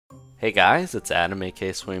Hey guys, it's Adam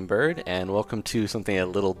aka Swingbird, and welcome to something a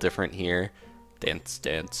little different here. Dance,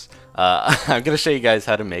 dance. I'm going to show you guys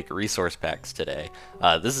how to make resource packs today.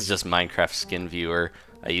 This is just Minecraft Skin Viewer.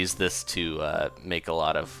 I use this to make a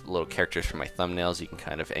lot of little characters for my thumbnails. You can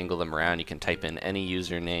kind of angle them around. You can type in any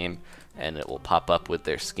username and it will pop up with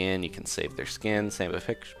their skin. You can save their skin, save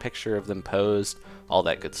a picture of them posed, all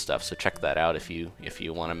that good stuff. So check that out if you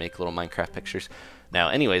want to make little Minecraft pictures. Now,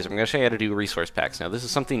 anyways, I'm going to show you how to do resource packs. Now, this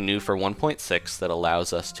is something new for 1.6 that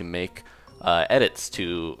allows us to make edits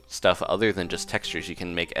to stuff other than just textures. You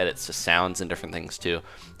can make edits to sounds and different things too.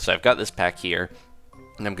 So I've got this pack here,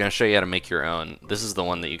 and I'm going to show you how to make your own. This is the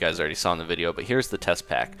one that you guys already saw in the video, but here's the test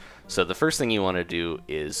pack. So the first thing you want to do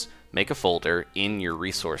is make a folder in your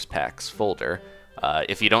resource packs folder.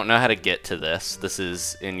 If you don't know how to get to this, this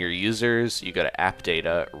is in your users. You go to app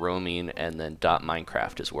data, roaming, and then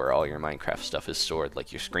 .minecraft is where all your Minecraft stuff is stored,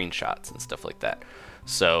 like your screenshots and stuff like that.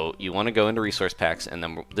 So you want to go into resource packs, and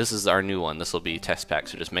then this is our new one. This will be test pack.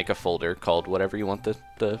 So just make a folder called whatever you want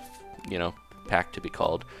the pack to be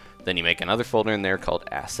called. Then you make another folder in there called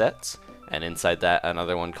assets, and inside that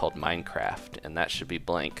another one called Minecraft, and that should be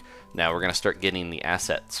blank. Now we're going to start getting the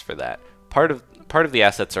assets for that. Part of the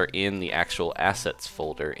assets are in the actual assets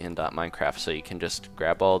folder in .minecraft, so you can just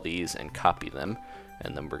grab all these and copy them,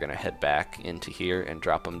 and then we're going to head back into here and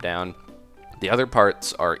drop them down. The other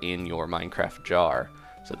parts are in your Minecraft jar,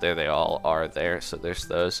 so there they all are there, so there's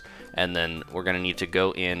those. And then we're going to need to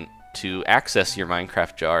go in to access your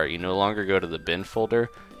Minecraft jar. You no longer go to the bin folder,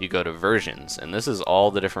 you go to versions, and this is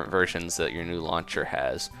all the different versions that your new launcher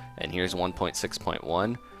has. And here's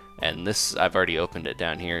 1.6.1. And this, I've already opened it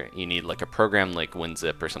down here. You need like a program like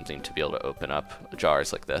WinZip or something to be able to open up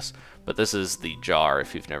jars like this. But this is the jar,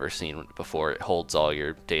 if you've never seen it before. It holds all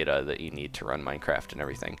your data that you need to run Minecraft and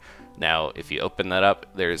everything. Now, if you open that up,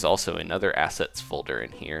 there's also another assets folder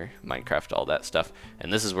in here, Minecraft, all that stuff.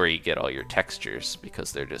 And this is where you get all your textures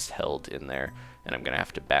because they're just held in there. And I'm going to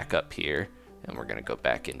have to back up here, and we're going to go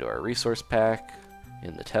back into our resource pack,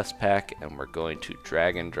 in the test pack, and we're going to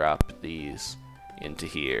drag and drop these into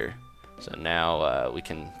here. So now we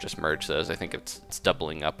can just merge those. I think it's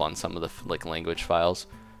doubling up on some of the language files,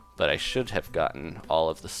 but I should have gotten all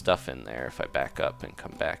of the stuff in there if I back up and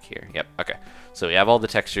come back here. Yep, okay. So we have all the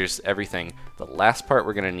textures, everything. The last part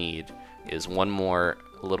we're gonna need is one more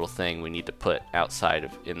little thing we need to put outside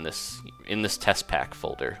of in this test pack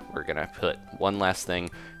folder. We're gonna put one last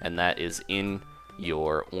thing, and that is in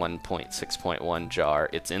your 1.6.1 jar.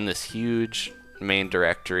 It's in this huge main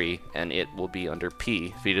directory, and it will be under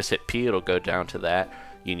P. If you just hit P, it'll go down to that.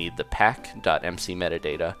 You need the pack.mc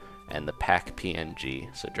metadata and the pack PNG.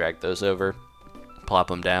 So drag those over, plop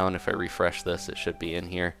them down. If I refresh this, it should be in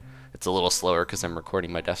here. It's a little slower because I'm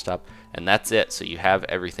recording my desktop, and that's it. So you have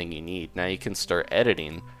everything you need. Now you can start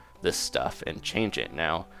editing this stuff and change it.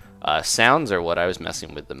 Now sounds are what I was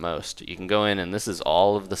messing with the most. You can go in, and this is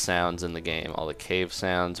all of the sounds in the game, all the cave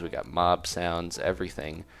sounds, we got mob sounds,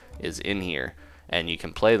 everything is in here. And you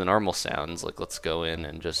can play the normal sounds, like let's go in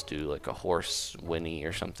and just do like a horse whinny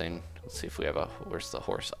or something. Let's see if we have where's the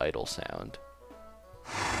horse idle sound?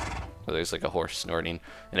 Oh, there's like a horse snorting.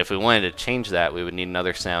 And if we wanted to change that, we would need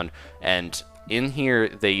another sound. And in here,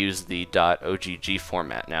 they use the .ogg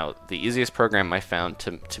format. Now, the easiest program I found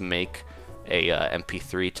to make a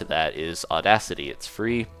MP3 to that is Audacity. It's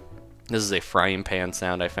free. This is a frying pan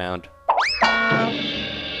sound I found.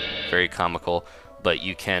 Very comical. But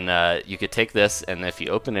you could take this, and if you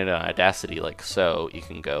open it on Audacity like so, you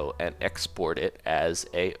can go and export it as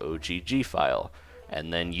a OGG file.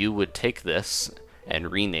 And then you would take this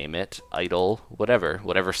and rename it idle,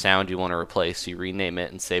 whatever sound you want to replace. You rename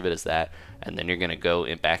it and save it as that, and then you're going to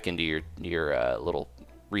go back into your little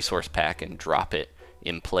resource pack and drop it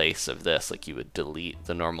in place of this. Like you would delete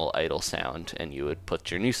the normal idle sound, and you would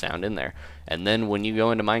put your new sound in there. And then when you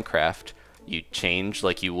go into Minecraft, you change,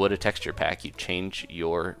 like you would a texture pack, you change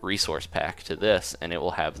your resource pack to this, and it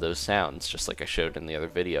will have those sounds, just like I showed in the other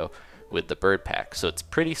video with the bird pack. So it's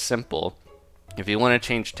pretty simple. If you want to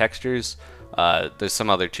change textures, there's some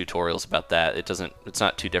other tutorials about that. It's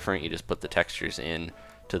not too different. You just put the textures in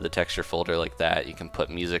to the texture folder like that. You can put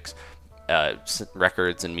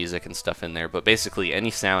records and music and stuff in there, but basically any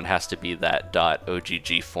sound has to be that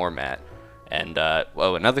 .ogg format. And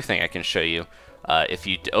another thing I can show you, if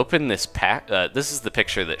you open this pack, this is the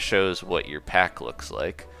picture that shows what your pack looks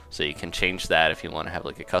like. So you can change that if you want to have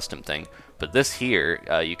like a custom thing. But this here,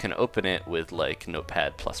 you can open it with like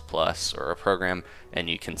Notepad++ or a program, and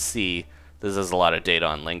you can see this has a lot of data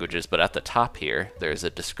on languages, but at the top here, there's a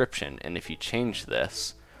description. And if you change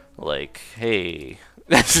this, like, hey,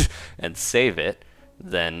 and save it,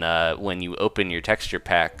 then when you open your texture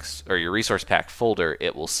packs or your resource pack folder,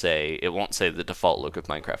 it won't say the default look of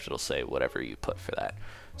Minecraft. It'll say whatever you put for that.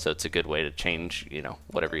 So it's a good way to change, you know,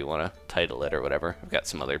 whatever you want to title it or whatever. I've got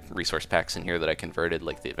some other resource packs in here that I converted,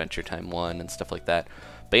 like the Adventure Time one and stuff like that.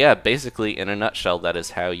 But yeah, basically, in a nutshell, that is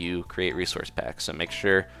how you create resource packs. So make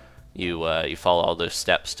sure you follow all those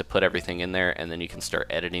steps to put everything in there, and then you can start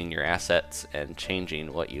editing your assets and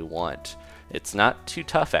changing what you want. It's not too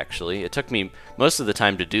tough, actually. It took me most of the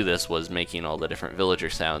time to do this was making all the different villager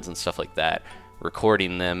sounds and stuff like that,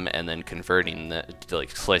 recording them, and then converting the,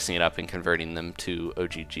 like slicing it up and converting them to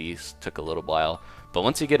OGGs. Took a little while, but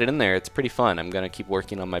once you get it in there, it's pretty fun. I'm gonna keep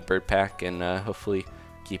working on my bird pack and hopefully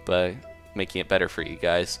keep making it better for you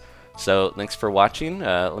guys. So thanks for watching.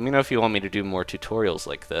 Let me know if you want me to do more tutorials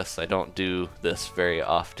like this. I don't do this very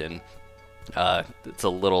often. It's a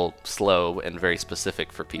little slow and very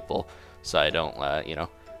specific for people, so I don't, you know,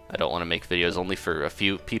 I don't want to make videos only for a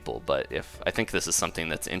few people. But if I think this is something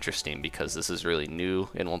that's interesting because this is really new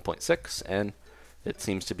in 1.6 and it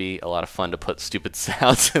seems to be a lot of fun to put stupid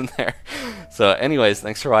sounds in there. So anyways,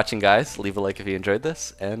 thanks for watching, guys. Leave a like if you enjoyed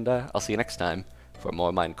this, and I'll see you next time for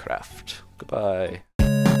more Minecraft. Goodbye.